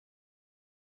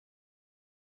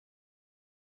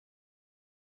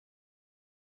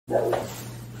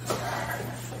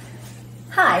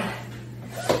Hi,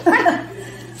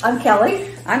 I'm Kelly.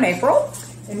 I'm April.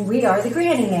 And we are the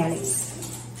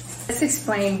Grannynannies. Let's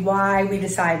explain why we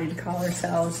decided to call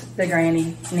ourselves the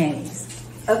Grannynannies.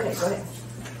 Okay, go ahead.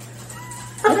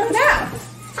 I don't know.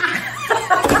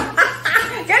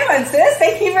 Good one, sis.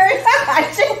 Thank you very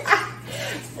much.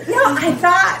 No, I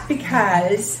thought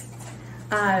because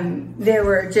there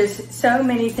were just so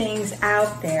many things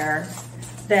out there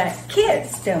that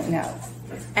kids don't know.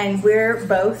 And we're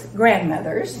both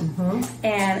grandmothers,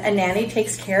 and a nanny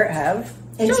takes care of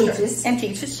And children,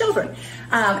 teaches children.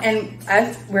 And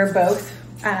we're both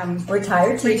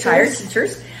Retired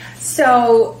teachers.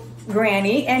 So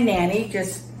Granny and Nanny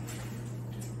just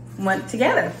went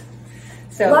together.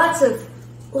 So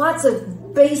lots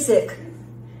of basic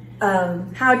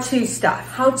how-to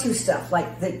stuff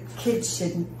like that kids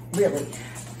shouldn't really.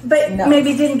 But know.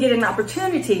 maybe didn't get an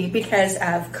opportunity because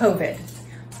of COVID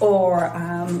or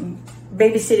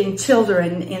babysitting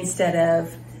children instead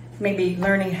of maybe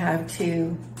learning how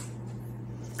to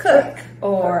cook.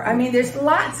 Or, I mean, there's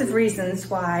lots of reasons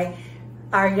why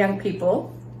our young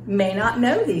people may not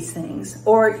know these things.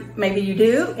 Or maybe you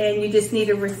do and you just need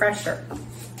a refresher.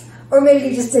 Or maybe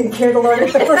you just didn't care to learn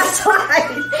it the first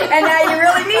time. And now you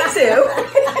really need to.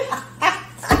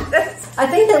 I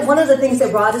think that one of the things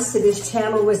that brought us to this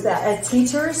channel was that as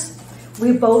teachers,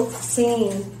 we've both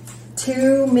seen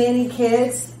too many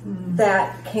kids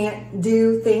that can't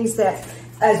do things that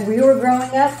as we were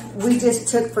growing up, we just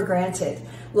took for granted.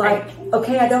 Like,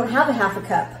 okay, I don't have a half a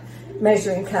cup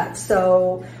measuring cup,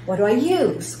 so what do I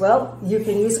use? Well, you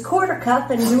can use a quarter cup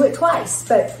and do it twice,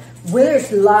 but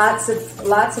there's lots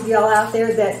of y'all out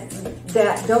there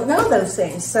that don't know those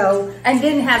things. So and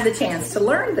didn't have the chance to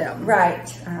learn them. Right.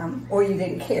 Or you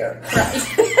didn't care.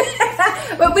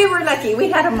 Right. But we were lucky. We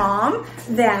had a mom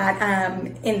that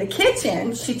in the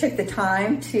kitchen, she took the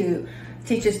time to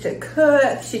teach us to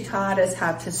cook. She taught us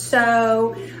how to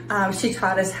sew. She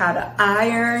taught us how to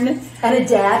iron. And a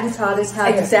dad who taught us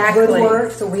how to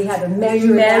woodwork, so we had to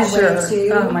measure that way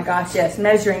too. Oh my gosh, yes,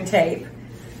 measuring tape.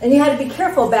 And you had to be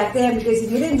careful back then because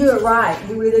if you didn't do it right,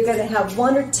 you were either going to have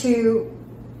one or two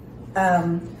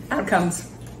outcomes.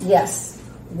 Yes.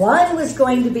 One was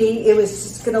going to be, it was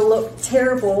just going to look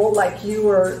terrible, like you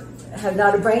had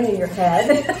not a brain in your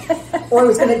head, or it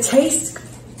was going to taste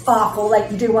awful,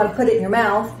 like you didn't want to put it in your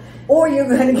mouth, or you're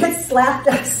going to get slapped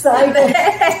upside the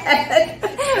head.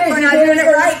 We're not doing it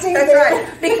right. That's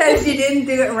right. Because you didn't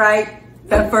do it right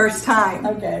the first time.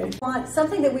 Okay.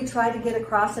 Something that we try to get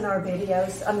across in our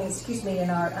videos,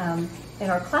 in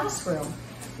our classroom,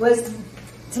 was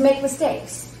to make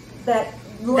mistakes. That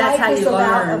life is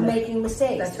about making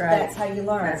mistakes. That's right. That's how you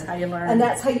learn. That's how you learn. And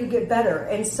that's how you get better.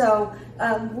 And so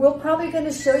we're probably going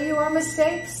to show you our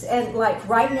mistakes. And like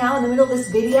right now in the middle of this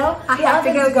video, I have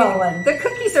to go going. The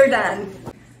cookies are done.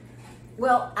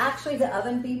 Well, actually the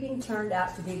oven beeping turned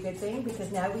out to be a good thing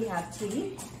because now we have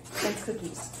tea and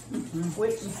cookies,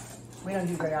 which we don't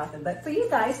do very often. But for you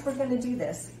guys, we're going to do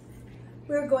this.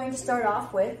 We're going to start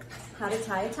off with how to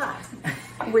tie a tie.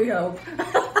 We hope.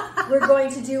 We're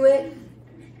going to do it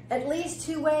at least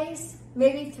 2 ways,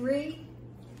 maybe 3.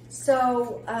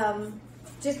 So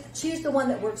just choose the one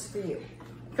that works for you.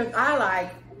 Because I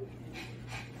like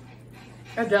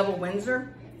a double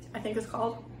Windsor, I think it's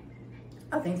called.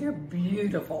 I think they're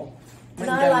beautiful. And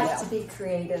I like to be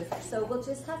creative, so we'll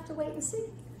just have to wait and see.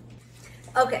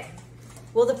 Okay,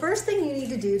 well the first thing you need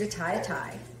to do to tie a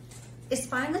tie is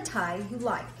find the tie you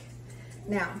like.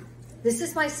 Now, this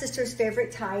is my sister's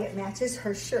favorite tie. It matches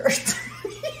her shirt.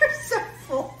 You're so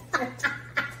full.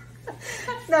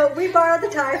 No, we borrowed the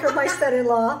tie from my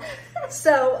son-in-law.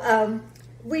 So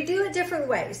we do it different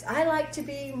ways. I like to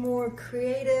be more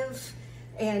creative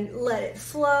and let it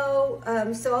flow.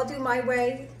 So I'll do my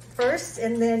way first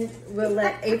and then we'll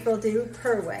let April do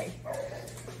her way.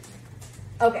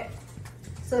 Okay,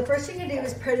 so the first thing you do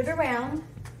is put it around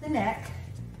the neck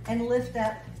and lift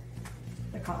up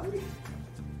the collar.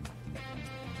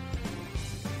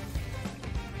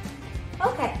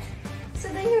 Okay, so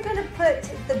then you're going to put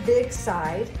the big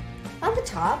side on the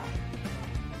top,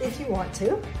 if you want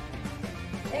to.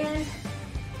 And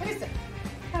What is it?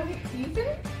 How do you do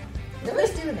it?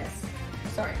 who's doing this?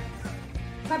 Sorry.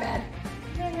 My bad.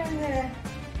 Then I'm going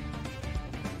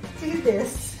to do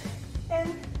this.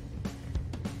 And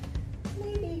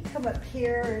maybe come up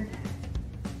here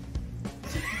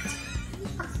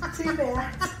and do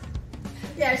that.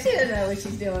 Yeah, she doesn't know what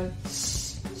she's doing.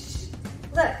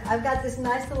 Look, I've got this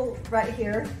nice little right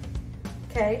here,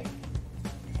 okay?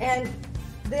 And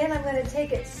then I'm gonna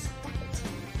take it,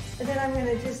 and then I'm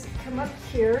gonna just come up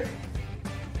here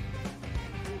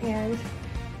and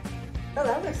Oh,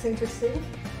 that looks interesting.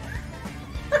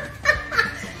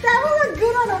 That would look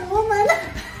good on a woman.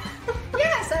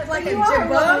 Yeah, so like a You are a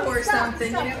jabot woman. or Stop,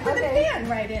 something, stop. you know, with Okay. a pin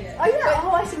right in it. Oh yeah.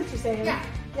 Oh, I see what you're saying. Yeah.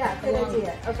 Yeah. Good Along-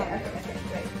 idea. Okay.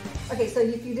 Great. Okay. So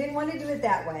if you didn't want to do it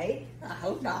that way, I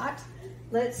hope not.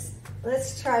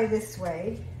 let's try this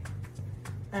way.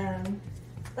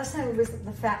 Last time it was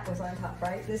the fat was on top,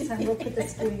 right? This time we'll put the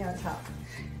skinny on top.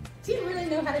 Do you really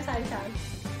know how to tie a tie?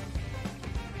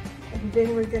 And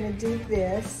then we're gonna do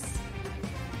this.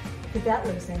 Because that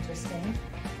looks interesting.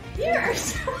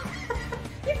 Yours.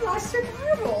 You've lost your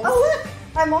marbles. Oh look,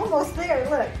 I'm almost there.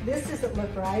 Look, this doesn't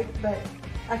look right, but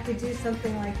I could do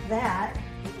something like that.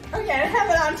 Okay, I have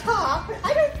it on top.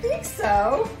 I don't think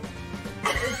so.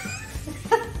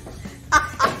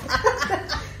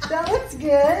 That looks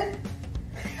good.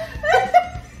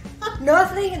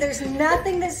 There's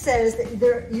nothing that says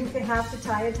that you can have to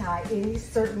tie a tie any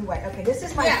certain way. Okay, this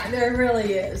is my Yeah, there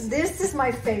really is. This is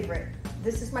my favorite.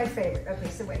 This is my favorite. Okay,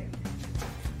 so wait.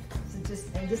 So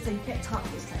and this time you can't talk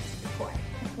this time, so be quiet.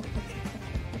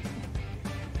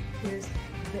 Here's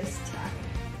this tie.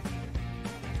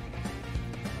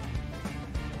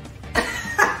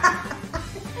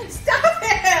 Stop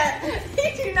it!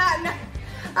 You do not know.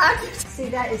 See,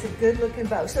 that is a good looking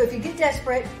bow. So if you get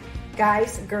desperate,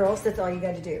 guys, girls, that's all you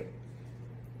got to do.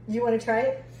 You want to try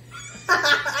it?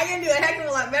 I can do a heck of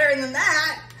a lot better than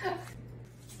that.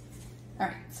 All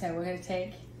right, so we're going to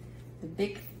take the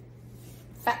big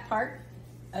fat part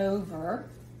over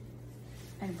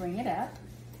and bring it up.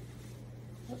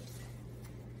 Whoops.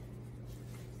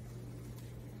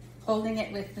 Holding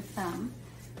it with the thumb.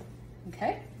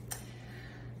 Okay.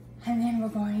 And then we're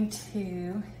going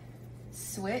to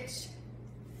switch.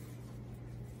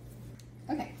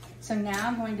 Okay, so now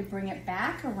I'm going to bring it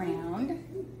back around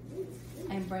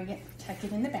and tuck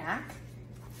it in the back.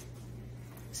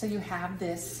 So you have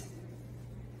this,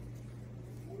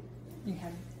 you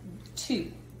have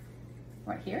two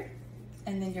right here.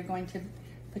 And then you're going to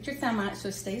put your thumb on it so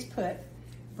it stays put.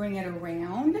 Bring it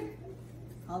around,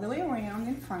 all the way around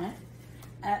in front,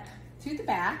 up through the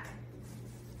back.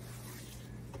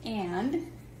 And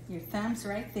your thumb's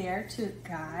right there to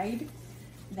guide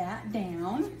that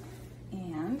down.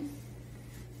 And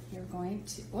you're going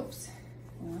to, whoops,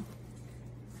 well,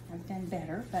 I've done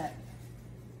better, but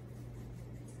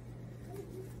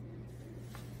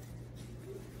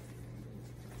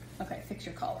okay, fix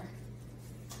your collar.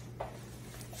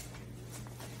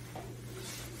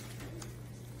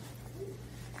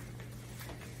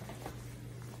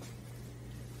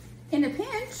 In a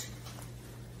pinch,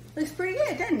 looks pretty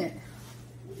good, doesn't it?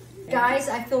 Guys,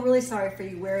 I feel really sorry for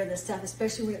you wearing this stuff,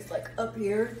 especially when it's like up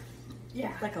here.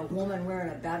 Yeah. Like a woman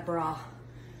wearing a bad bra.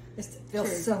 It feels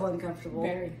True. so uncomfortable.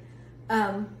 Very.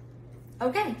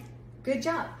 Okay, good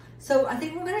job. So I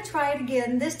think we're gonna try it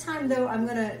again. This time though,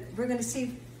 we're gonna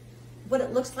see what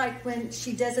it looks like when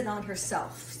she does it on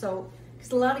herself. So,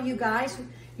 because a lot of you guys,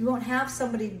 you won't have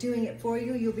somebody doing it for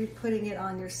you, you'll be putting it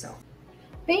on yourself.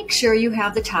 Make sure you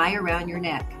have the tie around your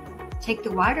neck. Take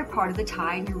the wider part of the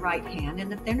tie in your right hand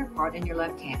and the thinner part in your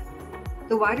left hand.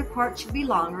 The wider part should be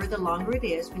longer. The longer it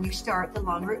is when you start, the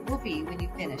longer it will be when you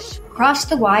finish. Cross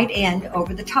the wide end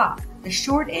over the top. The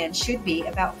short end should be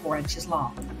about 4 inches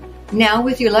long. Now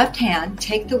with your left hand,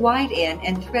 take the wide end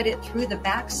and thread it through the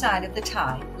back side of the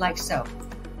tie, like so.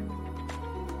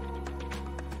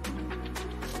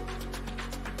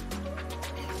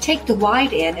 Take the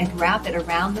wide end and wrap it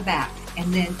around the back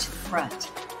and then to the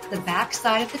front. The back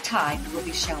side of the tie will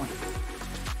be showing.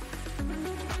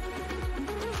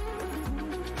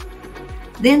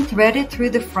 Then thread it through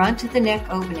the front of the neck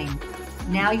opening.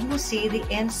 Now you will see the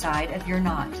inside of your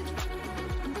knot.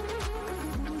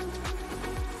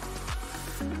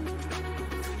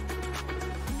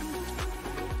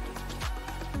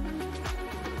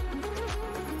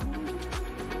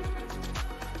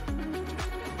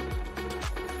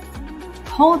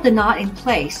 Hold the knot in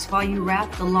place while you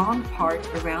wrap the long part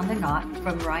around the knot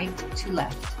from right to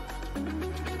left.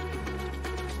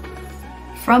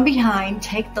 From behind,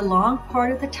 take the long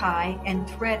part of the tie and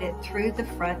thread it through the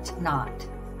front knot.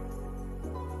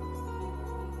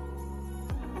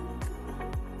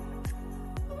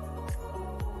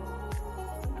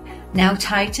 Now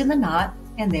tighten the knot,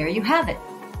 and there you have it.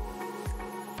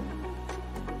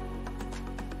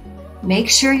 Make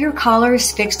sure your collar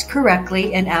is fixed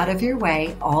correctly and out of your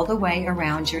way all the way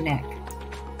around your neck.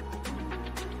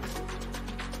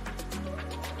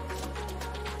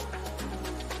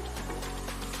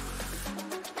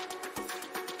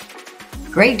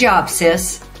 Great job,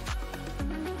 sis.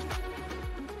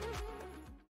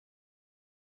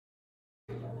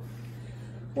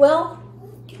 Well,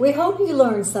 We hope you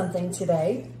learned something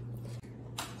today.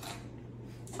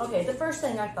 Okay, the first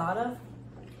thing I thought of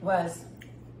was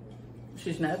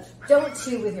She's nuts. don't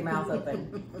chew with your mouth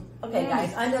open. Okay,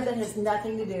 guys, I know that has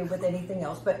nothing to do with anything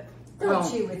else, but don't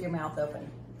chew with your mouth open.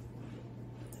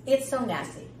 It's so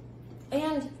nasty.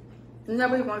 And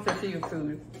Nobody wants to see your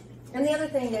food. the other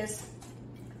thing is,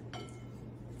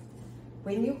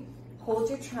 when you hold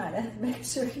your china, make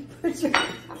sure you put your...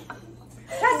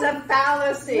 That's a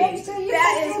fallacy. Make sure you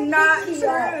That put is your not pinky true.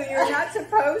 up. You're not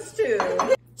supposed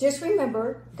to. Just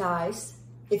remember, guys,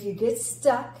 if you get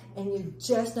stuck and you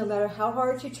just, no matter how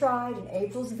hard you tried and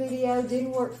April's video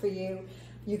didn't work for you,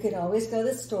 you can always go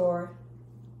to the store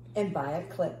and buy a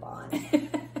clip-on.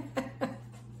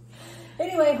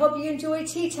 Anyway, hope you enjoy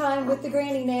tea time with the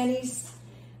Granny Nannies.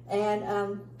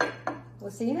 And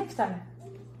we'll see you next time.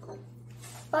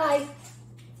 Bye.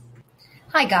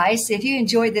 Hi guys, if you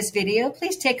enjoyed this video,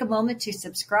 please take a moment to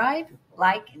subscribe,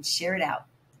 like, and share it out.